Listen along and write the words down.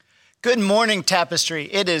Good morning, Tapestry.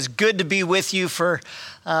 It is good to be with you for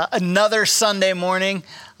another Sunday morning.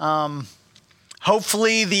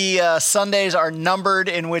 Hopefully the Sundays are numbered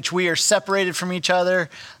in which we are separated from each other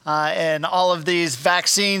and all of these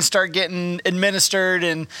vaccines start getting administered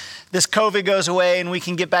and this COVID goes away and we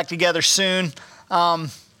can get back together soon. But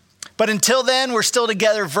until then, we're still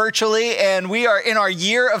together virtually, and we are in our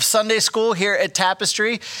year of Sunday school here at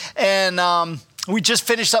Tapestry. And we just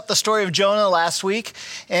finished up the story of Jonah last week,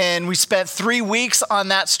 and we spent 3 weeks on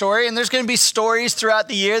that story. And there's going to be stories throughout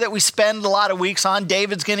the year that we spend a lot of weeks on.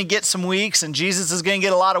 David's going to get some weeks, and Jesus is going to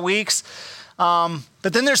get a lot of weeks. But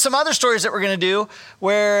then there's some other stories that we're going to do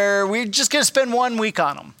where we're just going to spend 1 week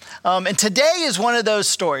on them. And today is one of those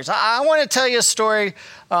stories. I want to tell you a story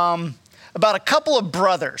about a couple of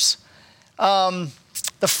brothers.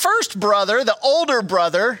 The first brother, the older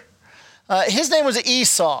brother, his name was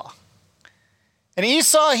Esau. And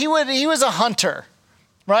Esau, he was a hunter,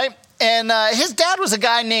 right? And his dad was a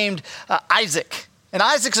guy named Isaac. And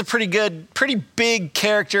Isaac's a pretty big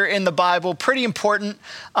character in the Bible, pretty important.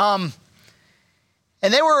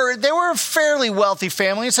 And they were a fairly wealthy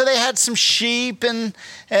family, so they had some sheep and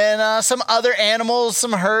some other animals,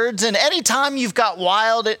 some herds. And anytime you've got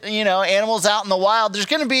wild, animals out in the wild, there's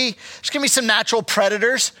going to be some natural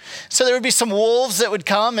predators. So there would be some wolves that would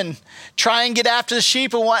come and try and get after the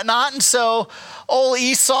sheep and whatnot. And so old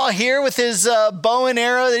Esau here with his bow and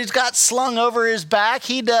arrow that he's got slung over his back,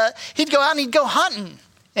 he'd go out and he'd go hunting,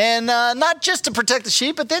 and not just to protect the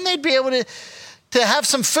sheep, but then they'd be able to have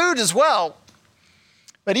some food as well.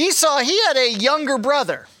 But Esau, he had a younger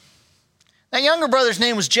brother. That younger brother's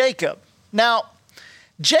name was Jacob. Now,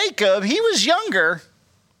 Jacob, he was younger,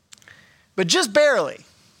 but just barely.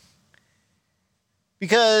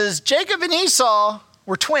 Because Jacob and Esau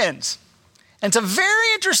were twins. And it's a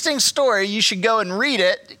very interesting story. You should go and read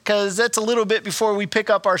it, because that's a little bit before we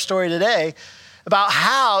pick up our story today, about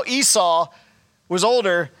how Esau was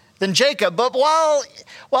older than Jacob. But while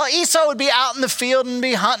Esau would be out in the field and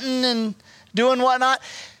be hunting and doing whatnot,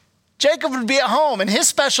 Jacob would be at home, and his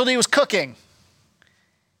specialty was cooking.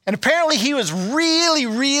 And apparently he was really,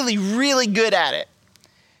 really, really good at it.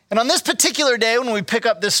 And on this particular day, when we pick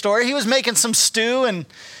up this story, he was making some stew, and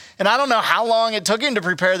I don't know how long it took him to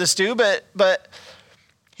prepare the stew, but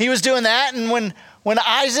he was doing that. And when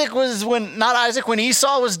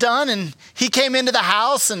Esau was done, and he came into the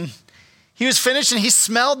house, and he was finished, and he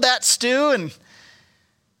smelled that stew, and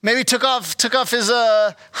maybe took off his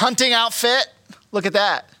hunting outfit. Look at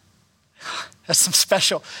that. That's some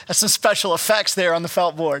special effects there on the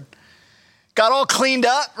felt board. Got all cleaned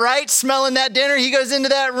up, right? Smelling that dinner. He goes into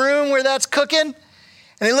that room where that's cooking,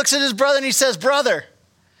 and he looks at his brother and he says, "Brother,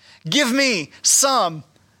 give me some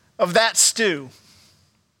of that stew."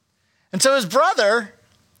 And so his brother,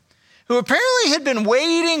 who apparently had been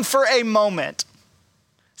waiting for a moment,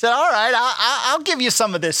 said, "All right, I'll give you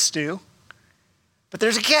some of this stew. But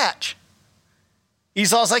there's a catch."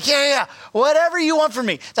 Esau's like, yeah, whatever you want from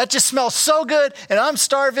me. That just smells so good, and I'm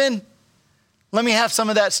starving. Let me have some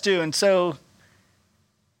of that stew. And so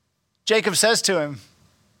Jacob says to him,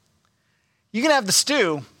 "You can have the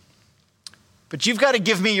stew, but you've got to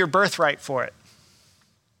give me your birthright for it."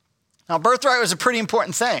 Now, birthright was a pretty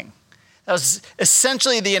important thing. That was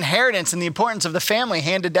essentially the inheritance and the importance of the family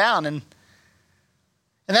handed down. And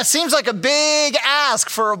that seems like a big ask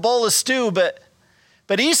for a bowl of stew, but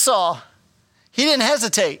Esau, he didn't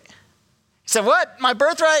hesitate. He said, "What, my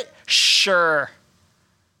birthright? Sure,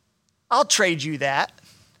 I'll trade you that."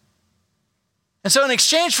 And so in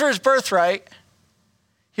exchange for his birthright,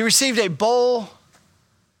 he received a bowl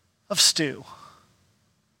of stew.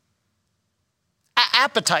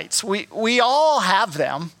 Appetites, we all have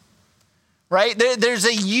them, right? There's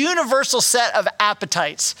a universal set of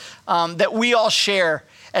appetites that we all share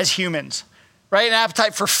as humans. Right? An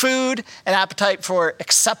appetite for food, an appetite for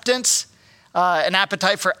acceptance, an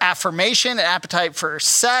appetite for affirmation, an appetite for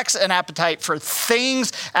sex, an appetite for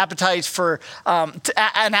things, appetite for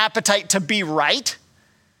an appetite to be right.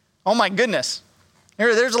 Oh my goodness.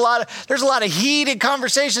 There's a lot of heated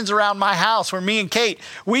conversations around my house where me and Kate,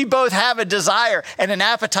 we both have a desire and an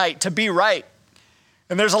appetite to be right.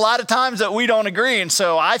 And there's a lot of times that we don't agree. And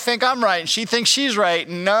so I think I'm right and she thinks she's right.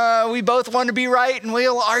 And we both want to be right and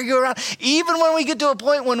we'll argue around. Even when we get to a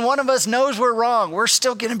point when one of us knows we're wrong, we're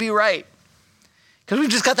still going to be right. Because we've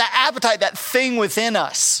just got that appetite, that thing within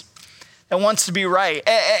us that wants to be right.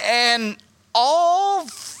 And all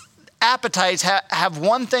appetites have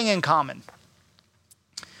one thing in common.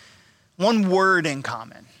 One word in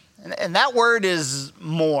common. And that word is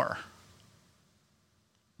more.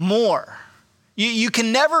 More. You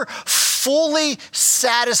can never fully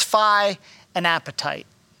satisfy an appetite.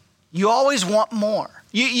 You always want more.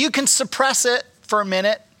 You can suppress it for a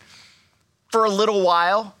minute, for a little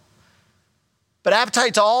while, but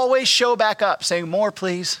appetites always show back up saying, more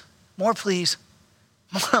please, more please,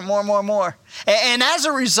 more. And as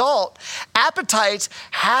a result, appetites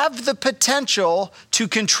have the potential to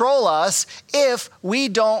control us if we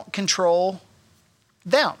don't control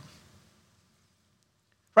them.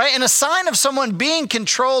 Right? And a sign of someone being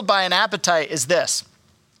controlled by an appetite is this.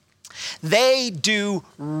 They do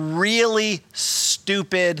really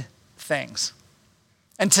stupid things.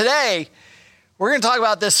 And today, we're going to talk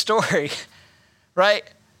about this story, right,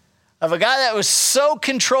 of a guy that was so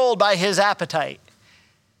controlled by his appetite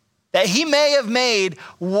that he may have made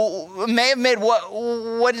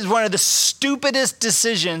what is one of the stupidest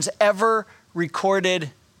decisions ever recorded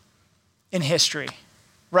in history,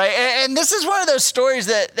 right? And this is one of those stories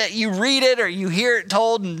that you read it or you hear it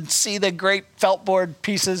told and see the great felt board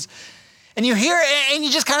pieces, and you hear it and you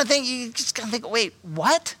just kind of think, wait,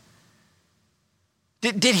 what?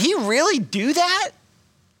 Did he really do that?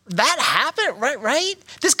 That happened, right?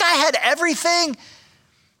 This guy had everything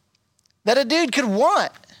that a dude could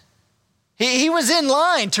want. He was in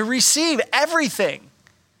line to receive everything,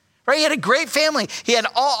 right? He had a great family. He had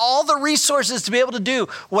all the resources to be able to do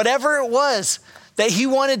whatever it was that he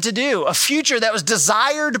wanted to do, a future that was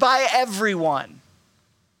desired by everyone.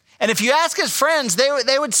 And if you ask his friends,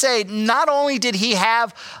 they would say not only did he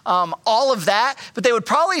have all of that, but they would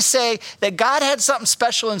probably say that God had something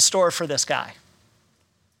special in store for this guy.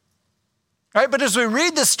 Right? But as we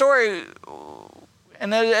read this story,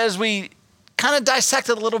 and as we kind of dissect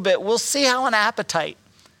it a little bit, we'll see how an appetite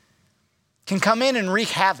can come in and wreak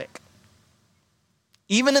havoc,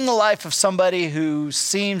 even in the life of somebody who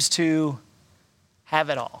seems to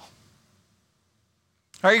have it all.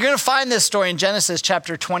 All right, you're going to find this story in Genesis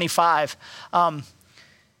chapter 25. And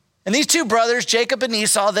these two brothers, Jacob and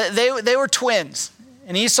Esau, they were twins.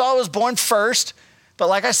 And Esau was born first. But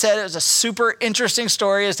like I said, it was a super interesting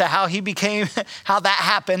story as to how that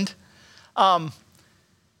happened.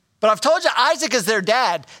 But I've told you Isaac is their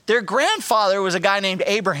dad. Their grandfather was a guy named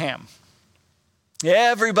Abraham.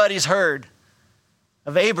 Everybody's heard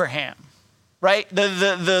of Abraham, right?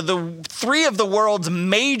 The three of the world's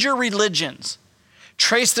major religions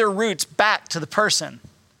trace their roots back to the person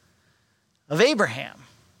of Abraham.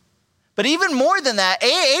 But even more than that,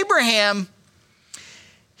 Abraham,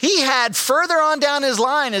 he had further on down his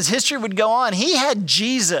line, as history would go on, he had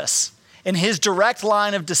Jesus in his direct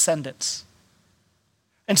line of descendants.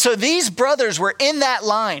 And so these brothers were in that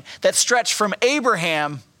line that stretched from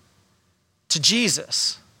Abraham to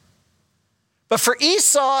Jesus. But for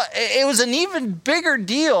Esau, it was an even bigger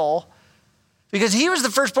deal because he was the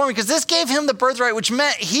firstborn, because this gave him the birthright, which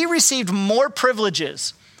meant he received more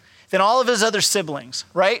privileges than all of his other siblings,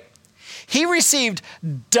 right? He received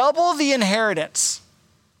double the inheritance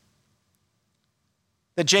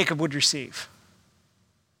that Jacob would receive.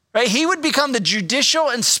 Right? He would become the judicial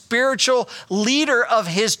and spiritual leader of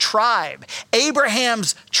his tribe,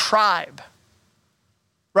 Abraham's tribe.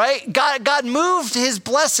 Right? God moved his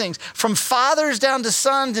blessings from fathers down to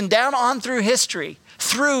sons and down on through history,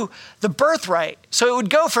 through the birthright. So it would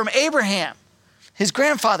go from Abraham, his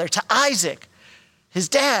grandfather, to Isaac, his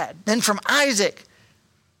dad, then from Isaac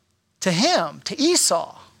to him, to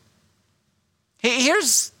Esau.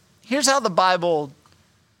 Here's how the Bible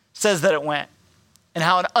says that it went, and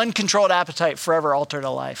how an uncontrolled appetite forever altered a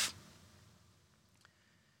life.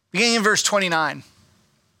 Beginning in verse 29.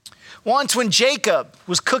 Once when Jacob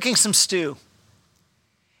was cooking some stew,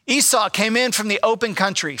 Esau came in from the open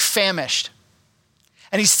country, famished.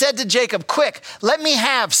 And he said to Jacob, "Quick, let me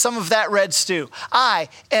have some of that red stew. I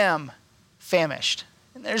am famished."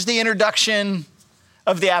 And there's the introduction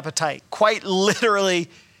of the appetite. Quite literally,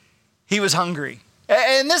 he was hungry.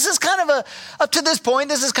 And this is kind of up to this point,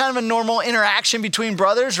 this is kind of a normal interaction between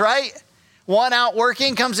brothers, right? One out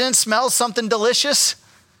working, comes in, smells something delicious,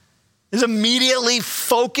 is immediately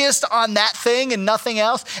focused on that thing and nothing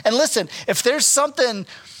else. And listen, if there's something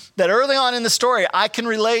that early on in the story I can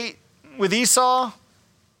relate with Esau,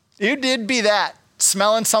 it did be that,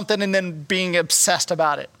 smelling something and then being obsessed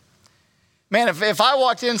about it. Man, if I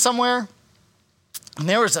walked in somewhere and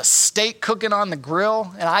there was a steak cooking on the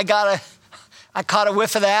grill and I caught a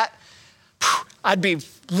whiff of that, I'd be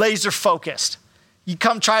laser focused. You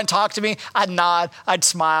come try and talk to me, I'd nod, I'd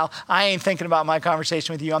smile. I ain't thinking about my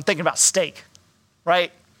conversation with you. I'm thinking about steak,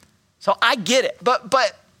 right? So I get it.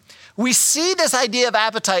 But we see this idea of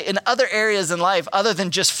appetite in other areas in life other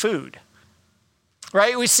than just food,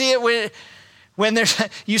 right? We see it when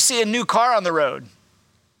you see a new car on the road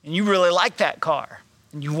and you really like that car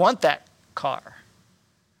and you want that car,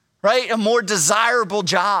 right? A more desirable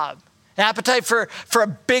job. an appetite for a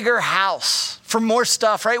bigger house, for more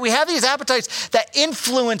stuff, right? We have these appetites that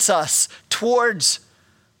influence us towards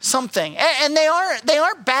something. And they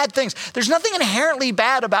aren't bad things. There's nothing inherently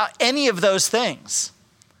bad about any of those things,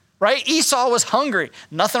 right? Esau was hungry.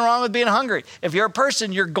 Nothing wrong with being hungry. If you're a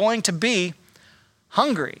person, you're going to be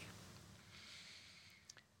hungry.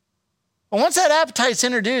 But once that appetite's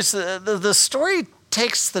introduced, the story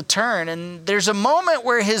takes the turn, and there's a moment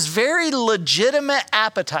where his very legitimate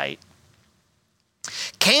appetite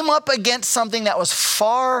came up against something that was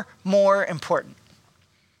far more important.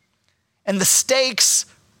 And the stakes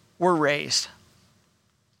were raised.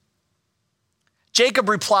 Jacob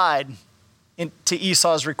replied to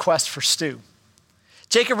Esau's request for stew.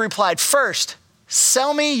 Jacob replied, "First,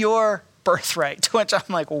 sell me your birthright." To which I'm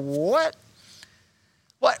like, what?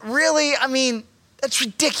 What, really? I mean, that's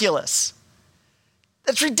ridiculous.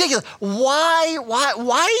 That's ridiculous. Why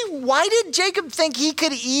did Jacob think he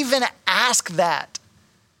could even ask that?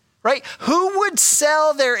 Right? Who would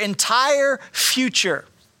sell their entire future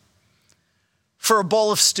for a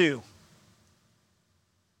bowl of stew?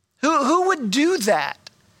 Who would do that?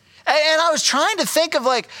 And I was trying to think of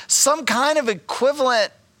like some kind of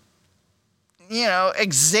equivalent,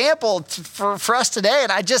 example for us today.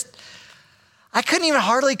 And I couldn't even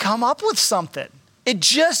hardly come up with something. It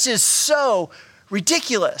just is so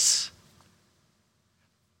ridiculous.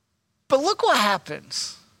 But look what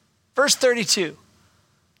happens. Verse 32.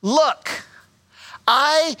 "Look,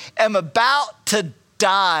 I am about to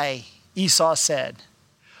die," Esau said.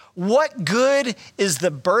 "What good is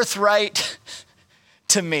the birthright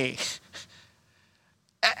to me?"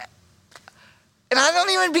 And I don't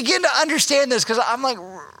even begin to understand this because I'm like,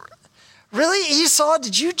 really, Esau,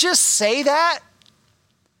 did you just say that?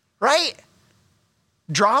 Right?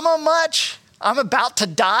 Drama much? I'm about to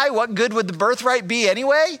die. What good would the birthright be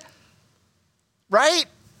anyway? Right?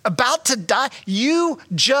 About to die. You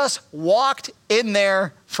just walked in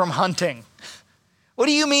there from hunting. What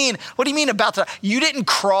do you mean? What do you mean about to die? You didn't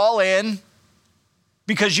crawl in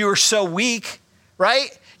because you were so weak,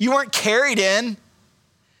 right? You weren't carried in.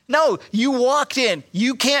 No, you walked in.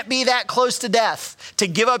 You can't be that close to death to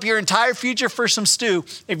give up your entire future for some stew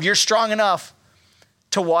if you're strong enough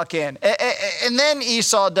to walk in. And then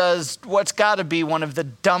Esau does what's got to be one of the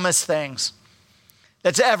dumbest things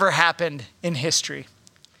that's ever happened in history.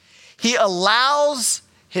 He allows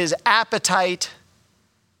his appetite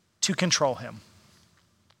to control him.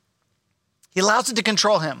 He allows it to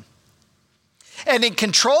control him. And it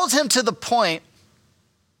controls him to the point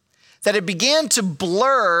that it began to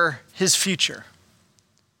blur his future,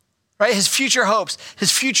 right? His future hopes,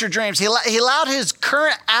 his future dreams. He allowed his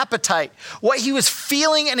current appetite, what he was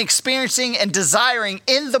feeling and experiencing and desiring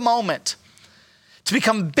in the moment, to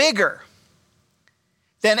become bigger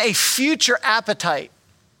than a future appetite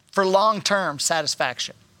for long-term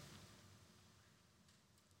satisfaction.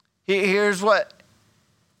 Here's what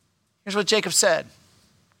Jacob said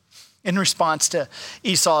in response to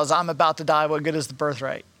Esau's, "I'm about to die, what good is the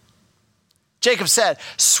birthright?" Jacob said,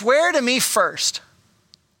 "Swear to me first."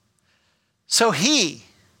 So he,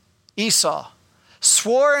 Esau,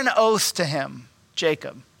 swore an oath to him,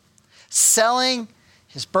 Jacob, selling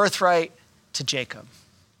his birthright to Jacob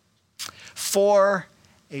for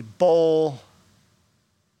a bowl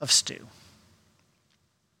of stew.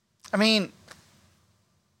 I mean,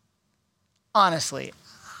 honestly,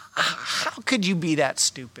 how could you be that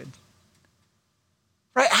stupid?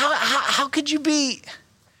 Right? How could you be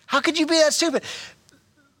that stupid?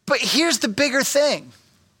 But here's the bigger thing.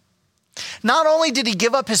 Not only did he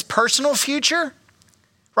give up his personal future,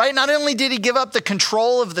 right? Not only did he give up the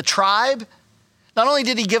control of the tribe, not only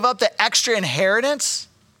did he give up the extra inheritance.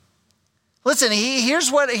 Listen,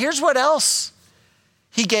 here's what else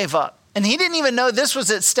he gave up. And he didn't even know this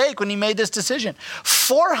was at stake when he made this decision.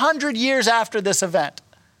 400 years after this event,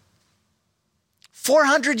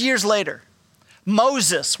 400 years later,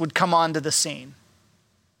 Moses would come onto the scene.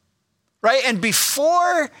 Right? And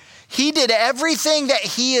before he did everything that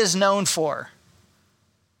he is known for,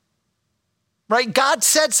 right? God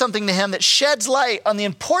said something to him that sheds light on the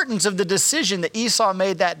importance of the decision that Esau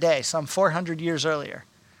made that day, some 400 years earlier.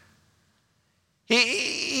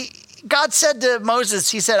 God said to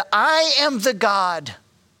Moses, he said, "I am the God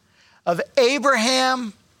of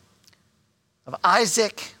Abraham, of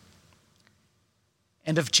Isaac,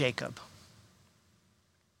 and of Jacob."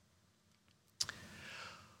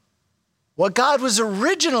 What God was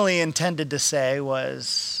originally intended to say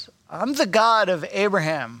was, "I'm the God of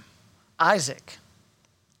Abraham, Isaac,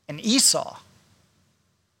 and Esau."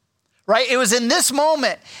 Right? It was in this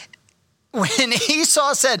moment when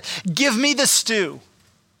Esau said, "Give me the stew."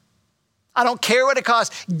 I don't care what it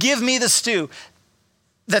costs. Give me the stew.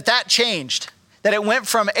 That changed. That it went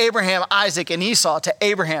from Abraham, Isaac, and Esau to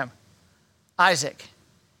Abraham, Isaac,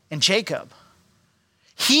 and Jacob.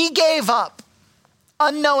 He gave up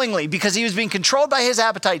unknowingly because he was being controlled by his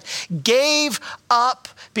appetite, gave up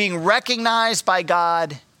being recognized by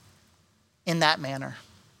God in that manner.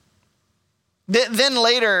 Then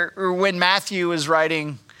later, when Matthew was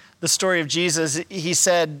writing the story of Jesus,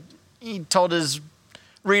 he told his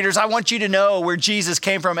readers, I want you to know where Jesus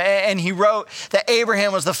came from. And he wrote that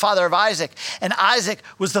Abraham was the father of Isaac, and Isaac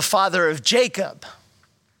was the father of Jacob.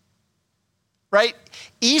 Right?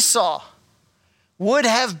 Esau would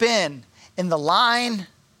have been in the line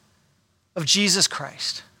of Jesus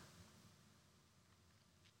Christ.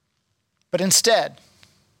 But instead,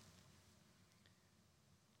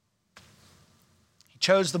 he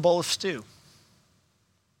chose the bowl of stew.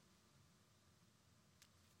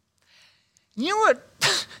 You know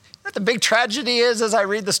what the big tragedy is as I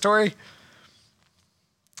read the story?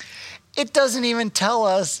 It doesn't even tell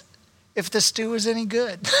us if the stew is any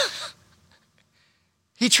good.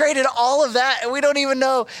 He traded all of that, and we don't even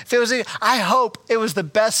know if it was, I hope it was the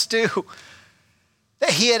best stew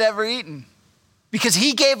that he had ever eaten. Because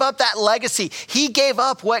he gave up that legacy. He gave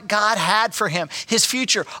up what God had for him, his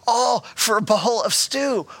future, all for a bowl of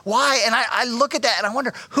stew. Why? And I look at that and I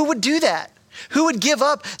wonder, who would do that? Who would give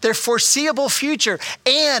up their foreseeable future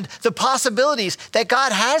and the possibilities that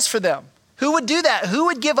God has for them? Who would do that? Who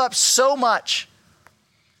would give up so much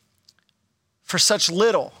for such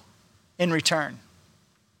little in return?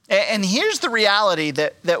 And here's the reality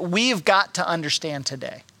that we've got to understand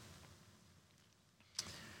today.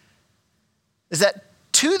 Is that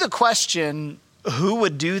to the question, who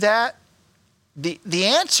would do that? The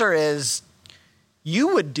answer is,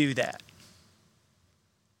 you would do that.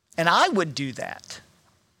 And I would do that.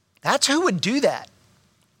 That's who would do that.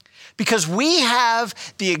 Because we have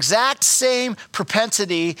the exact same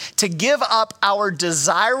propensity to give up our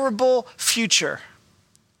desirable future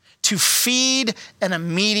to feed an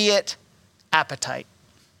immediate appetite.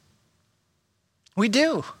 We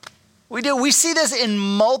do. We do. We see this in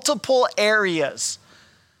multiple areas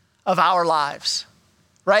of our lives,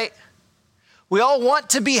 right? We all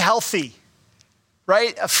want to be healthy,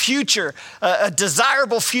 right? A future, a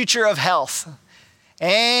desirable future of health.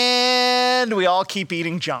 And we all keep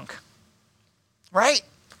eating junk, right?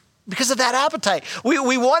 Because of that appetite.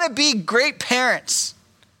 We want to be great parents.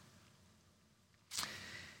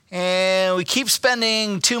 And we keep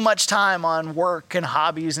spending too much time on work and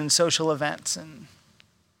hobbies and social events. And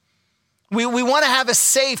we want to have a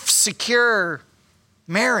safe, secure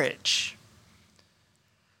marriage.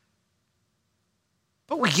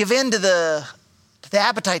 But we give in to the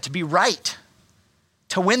appetite to be right,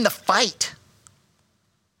 to win the fight,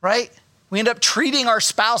 right? We end up treating our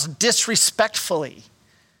spouse disrespectfully,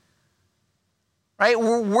 right?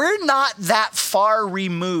 We're not that far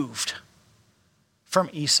removed from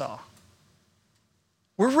Esau.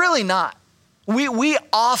 We're really not. We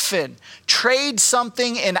often trade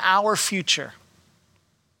something in our future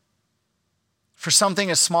for something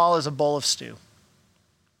as small as a bowl of stew.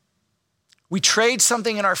 We trade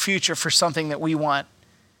something in our future for something that we want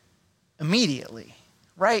immediately,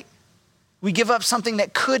 right? We give up something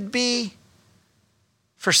that could be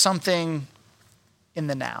for something in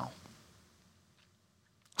the now.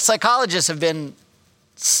 Psychologists have been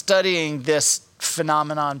studying this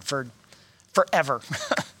phenomenon for forever.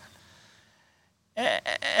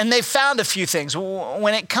 And they found a few things.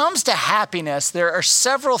 When it comes to happiness, there are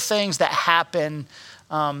several things that happen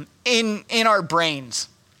in our brains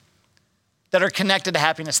that are connected to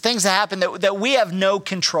happiness. Things that happen that we have no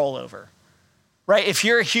control over, right? If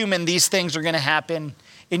you're a human, these things are going to happen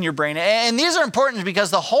in your brain. And these are important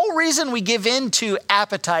because the whole reason we give in to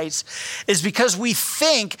appetites is because we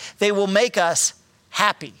think they will make us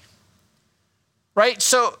happy. Right?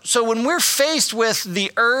 So when we're faced with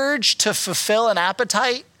the urge to fulfill an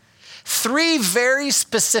appetite, three very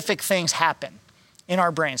specific things happen in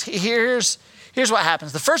our brains. Here's what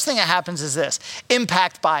happens. The first thing that happens is this: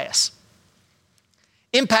 impact bias.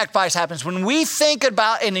 Impact bias happens when we think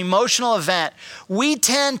about an emotional event. We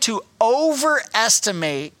tend to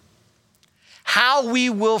overestimate how we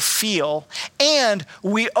will feel, and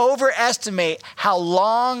we overestimate how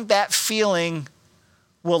long that feeling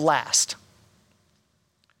will last.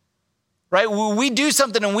 Right? We do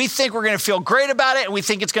something and we think we're going to feel great about it, and we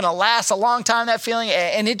think it's going to last a long time, that feeling,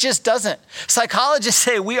 and it just doesn't. Psychologists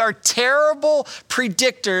say we are terrible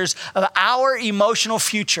predictors of our emotional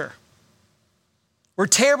future. We're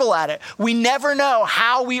terrible at it. We never know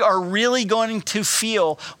how we are really going to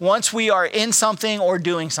feel once we are in something or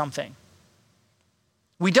doing something.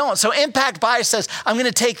 We don't. So impact bias says, I'm going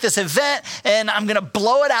to take this event and I'm going to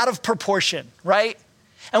blow it out of proportion, right?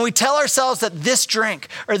 And we tell ourselves that this drink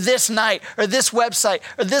or this night or this website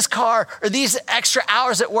or this car or these extra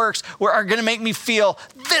hours at work are going to make me feel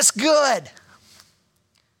this good.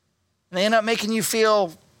 And they end up making you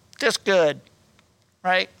feel this good,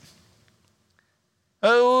 right?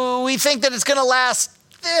 Oh, we think that it's going to last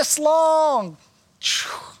this long.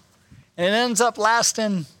 And it ends up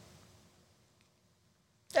lasting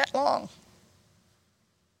that long,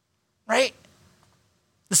 right?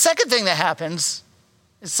 The second thing that happens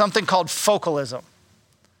is something called focalism.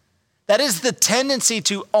 That is the tendency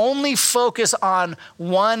to only focus on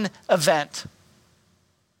one event,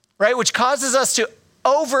 right? Which causes us to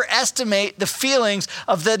overestimate the feelings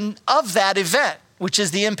of that event, which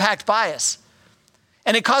is the impact bias.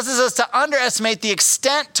 And it causes us to underestimate the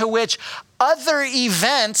extent to which other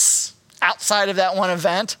events outside of that one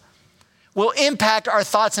event will impact our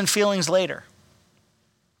thoughts and feelings later.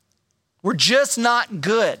 We're just not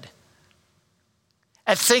good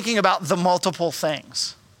at thinking about the multiple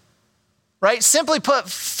things, right? Simply put,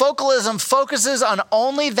 focalism focuses on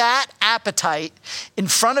only that appetite in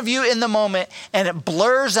front of you in the moment, and it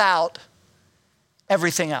blurs out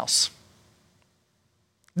everything else.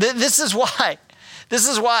 This is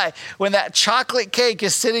why when that chocolate cake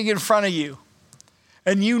is sitting in front of you,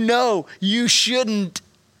 and you know you shouldn't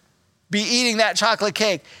be eating that chocolate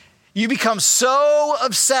cake, you become so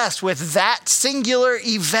obsessed with that singular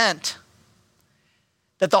event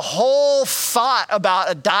that the whole thought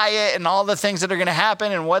about a diet and all the things that are going to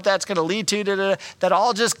happen and what that's going to lead to, that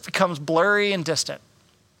all just becomes blurry and distant.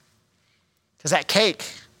 Because that cake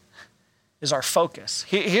is our focus.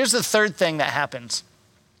 Here's the third thing that happens.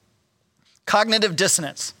 Cognitive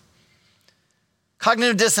dissonance.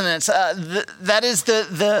 Cognitive dissonance, that is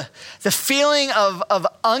the feeling of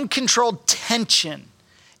uncontrolled tension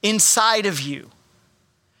inside of you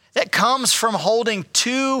that comes from holding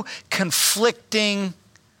two conflicting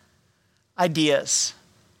ideas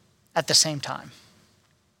at the same time.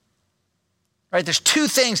 Right? There's two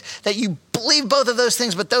things that you believe both of those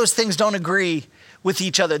things, but those things don't agree with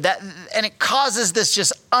each other. And it causes this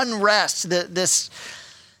just unrest, this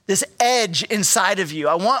edge inside of you.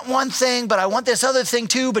 I want one thing, but I want this other thing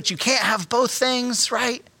too, but you can't have both things,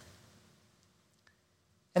 right?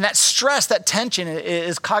 And that stress, that tension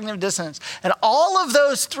is cognitive dissonance. And all of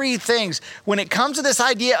those three things, when it comes to this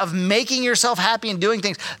idea of making yourself happy and doing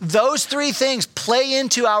things, those three things play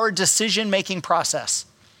into our decision-making process.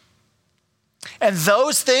 And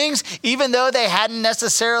those things, even though they hadn't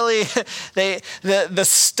necessarily, the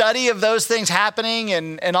study of those things happening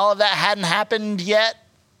and all of that hadn't happened yet,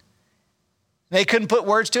 they couldn't put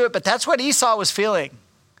words to it, but that's what Esau was feeling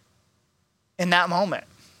in that moment.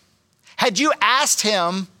 Had you asked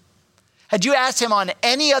him on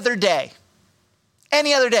any other day,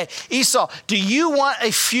 Esau, do you want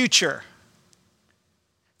a future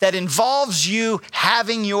that involves you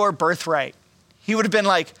having your birthright? He would have been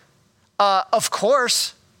like, of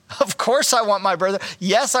course I want my birthright.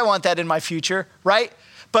 Yes, I want that in my future, right?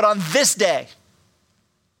 But on this day,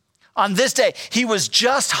 he was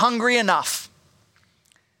just hungry enough.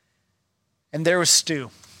 And there was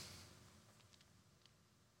stew.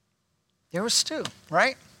 There was stew,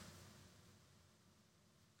 right?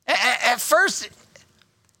 At first,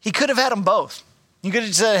 he could have had them both. He could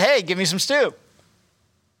have said, hey, give me some stew.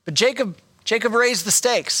 But Jacob raised the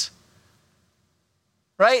stakes,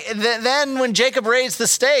 right? And then when Jacob raised the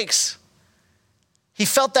stakes, he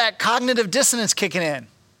felt that cognitive dissonance kicking in.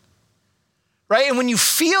 Right? And when you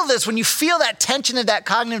feel this, when you feel that tension of that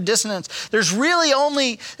cognitive dissonance, there's really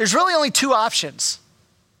only two options.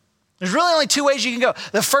 There's really only two ways you can go.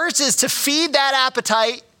 The first is to feed that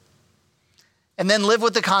appetite and then live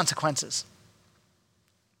with the consequences,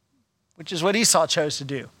 which is what Esau chose to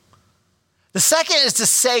do. The second is to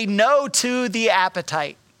say no to the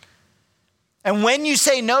appetite. And when you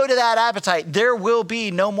say no to that appetite, there will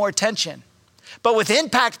be no more tension. But with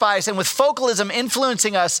impact bias and with focalism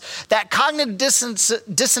influencing us, that cognitive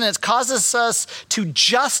dissonance causes us to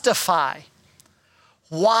justify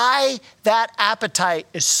why that appetite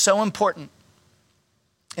is so important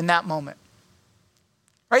in that moment.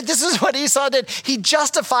 Right? This is what Esau did. He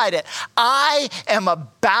justified it. I am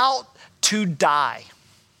about to die.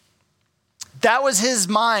 That was his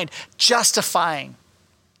mind justifying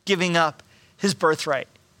giving up his birthright.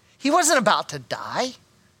 He wasn't about to die.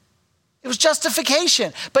 It was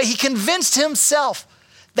justification, but he convinced himself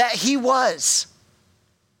that he was.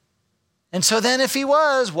 And so then if he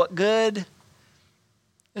was, what good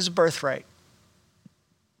is a birthright?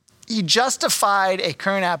 He justified a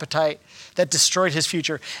current appetite that destroyed his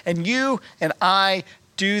future. And you and I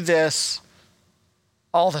do this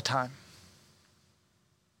all the time.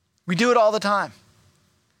 We do it all the time.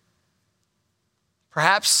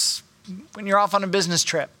 Perhaps when you're off on a business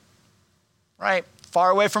trip, right?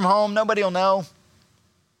 Far away from home, nobody will know.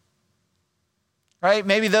 Right?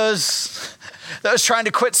 Maybe those trying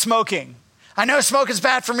to quit smoking. I know smoking's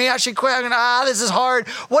bad for me. I should quit. This is hard.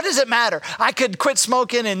 What does it matter? I could quit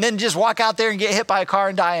smoking and then just walk out there and get hit by a car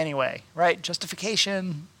and die anyway. Right?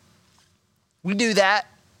 Justification. We do that.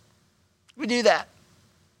 We do that.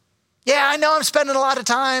 Yeah, I know I'm spending a lot of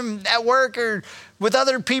time at work or with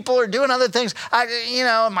other people or doing other things.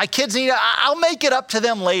 My kids need it. I'll make it up to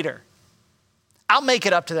them later. I'll make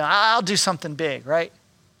it up to them. I'll do something big, right?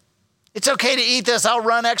 It's okay to eat this. I'll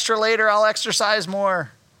run extra later. I'll exercise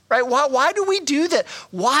more, right? Why do we do that?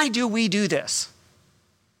 Why do we do this?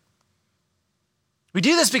 We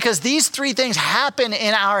do this because these three things happen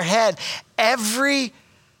in our head every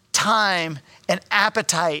time an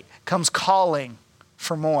appetite comes calling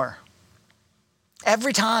for more.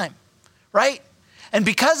 Every time, right? And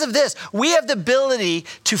because of this, we have the ability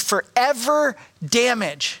to forever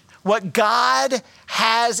damage what God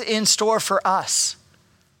has in store for us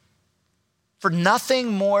for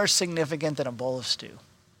nothing more significant than a bowl of stew,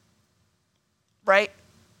 right?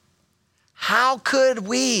 How could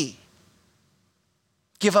we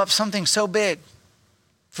give up something so big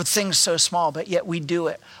for things so small, but yet we do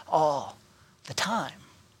it all the time?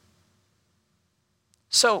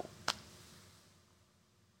 So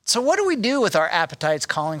what do we do with our appetites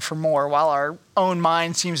calling for more while our own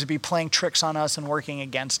mind seems to be playing tricks on us and working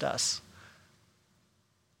against us?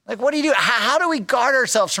 Like, what do you do? How do we guard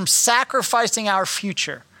ourselves from sacrificing our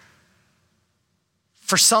future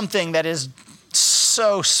for something that is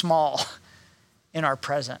so small in our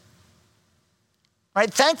present?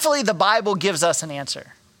 Right? Thankfully, the Bible gives us an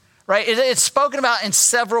answer. Right? It's spoken about in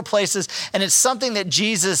several places, and it's something that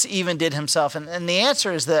Jesus even did himself. And the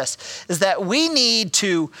answer is this, is that we need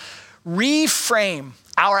to reframe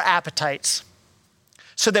our appetites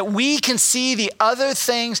so that we can see the other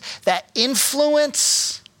things that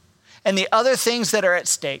influence and the other things that are at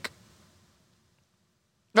stake.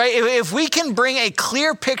 Right? If we can bring a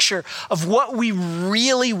clear picture of what we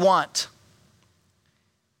really want,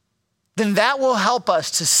 then that will help us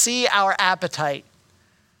to see our appetite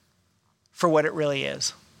for what it really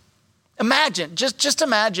is. Imagine, just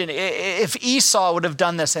imagine if Esau would have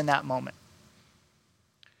done this in that moment.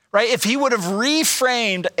 Right? If he would have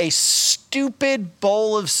reframed a stupid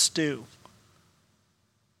bowl of stew.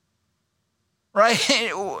 Right?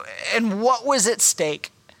 And what was at stake?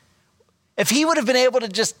 If he would have been able to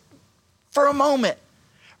just, for a moment,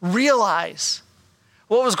 realize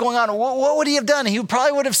what was going on, what would he have done? He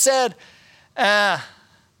probably would have said,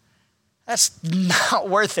 that's not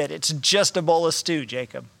worth it. It's just a bowl of stew,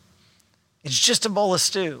 Jacob. It's just a bowl of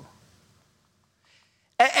stew.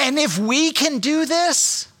 And if we can do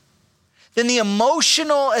this, then the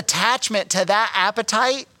emotional attachment to that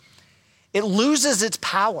appetite, it loses its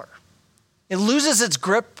power. It loses its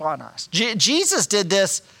grip on us. Jesus did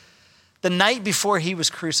this the night before he was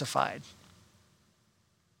crucified.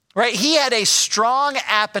 Right? He had a strong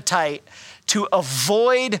appetite to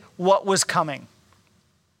avoid what was coming.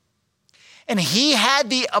 And he had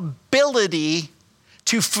the ability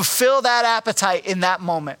to fulfill that appetite in that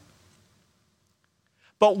moment.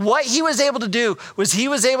 But what he was able to do was he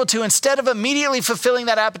was able to, instead of immediately fulfilling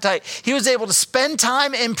that appetite, he was able to spend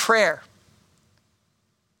time in prayer.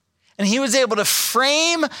 And he was able to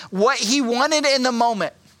frame what he wanted in the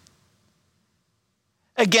moment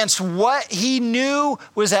against what he knew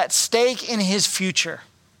was at stake in his future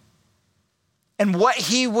and what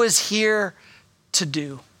he was here to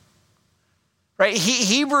do. Right?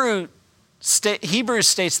 Hebrews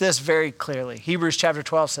states this very clearly. Hebrews chapter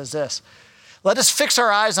 12 says this, "Let us fix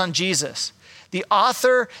our eyes on Jesus, the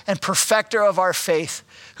author and perfecter of our faith,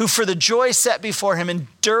 who for the joy set before him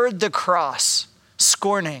endured the cross,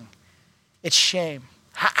 scorning its shame."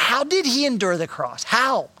 How did he endure the cross?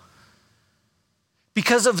 How?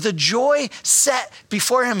 Because of the joy set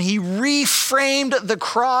before him, he reframed the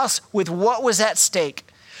cross with what was at stake,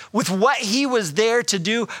 with what he was there to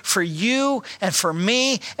do for you and for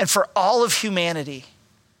me and for all of humanity.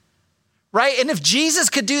 Right? And if Jesus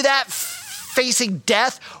could do that facing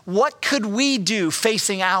death, what could we do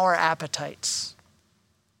facing our appetites?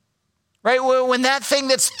 Right? When that thing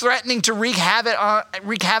that's threatening to wreak havoc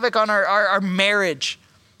on our marriage,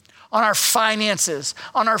 on our finances,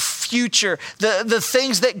 on our future, the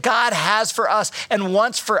things that God has for us and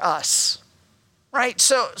wants for us. Right?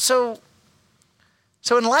 So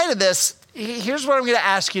in light of this, here's what I'm going to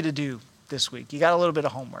ask you to do this week. You got a little bit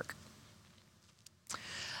of homework.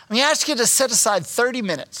 I'm I'm going to ask you to set aside 30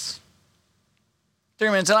 minutes.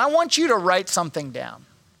 30 minutes, and I want you to write something down.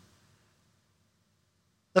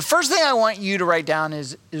 The first thing I want you to write down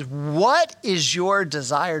is what is your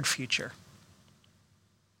desired future?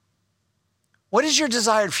 What is your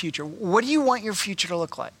desired future? What do you want your future to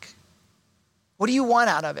look like? What do you want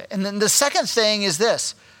out of it? And then the second thing is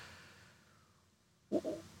this.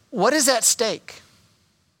 What is at stake?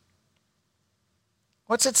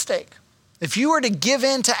 What's at stake? If you were to give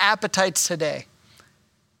in to appetites today,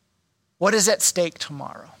 what is at stake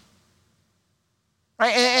tomorrow?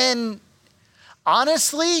 Right? And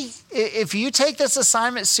honestly, if you take this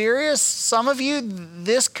assignment serious, some of you,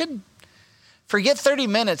 this could, forget 30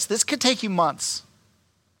 minutes, this could take you months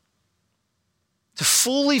to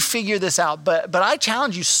fully figure this out. But I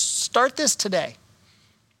challenge you, start this today.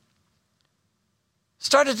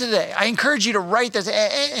 Start it today. I encourage you to write this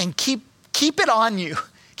and keep it on you.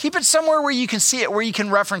 Keep it somewhere where you can see it, where you can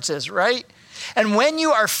reference this, right? And when you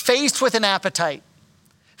are faced with an appetite,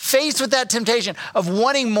 faced with that temptation of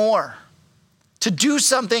wanting more, to do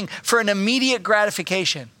something for an immediate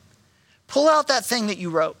gratification, pull out that thing that you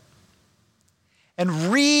wrote and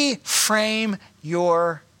reframe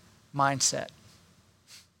your mindset.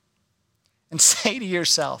 And say to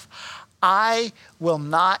yourself, I will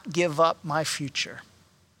not give up my future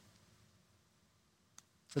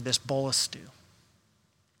for this bowl of stew.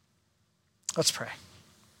 Let's pray.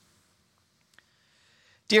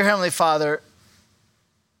 Dear Heavenly Father,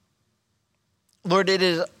 Lord, it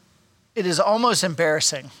is almost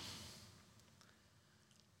embarrassing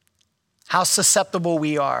how susceptible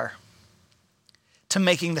we are to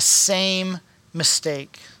making the same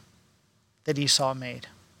mistake that Esau made.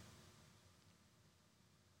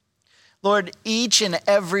 Lord, each and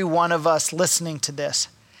every one of us listening to this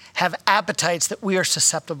have appetites that we are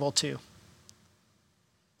susceptible to,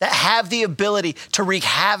 that have the ability to wreak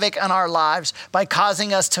havoc on our lives by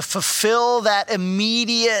causing us to fulfill that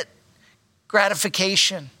immediate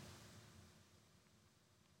gratification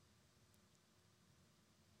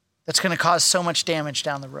that's going to cause so much damage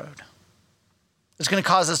down the road. It's going to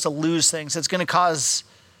cause us to lose things. It's going to cause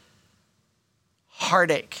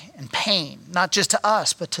heartache and pain, not just to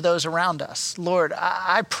us, but to those around us. Lord,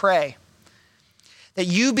 I pray that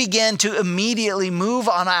you begin to immediately move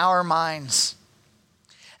on our minds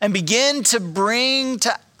and begin to bring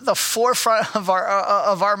to the forefront of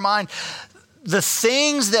our mind the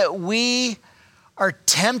things that we are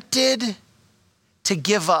tempted to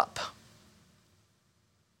give up.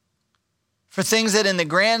 For things that in the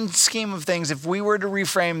grand scheme of things, if we were to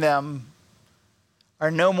reframe them, are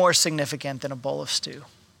no more significant than a bowl of stew.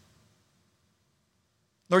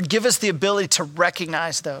 Lord, give us the ability to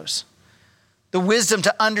recognize those, the wisdom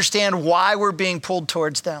to understand why we're being pulled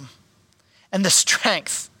towards them, and the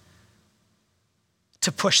strength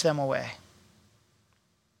to push them away.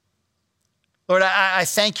 Lord, I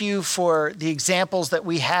thank you for the examples that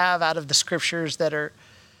we have out of the scriptures that are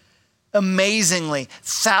amazingly,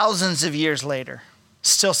 thousands of years later,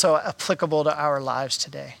 still so applicable to our lives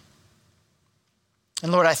today.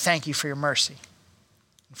 And Lord, I thank you for your mercy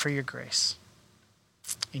and for your grace.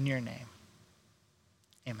 In your name,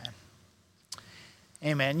 amen.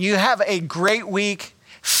 Amen. You have a great week.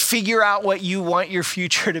 Figure out what you want your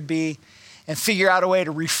future to be and figure out a way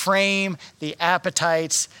to reframe the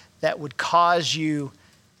appetites that would cause you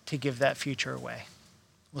to give that future away.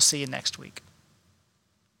 We'll see you next week.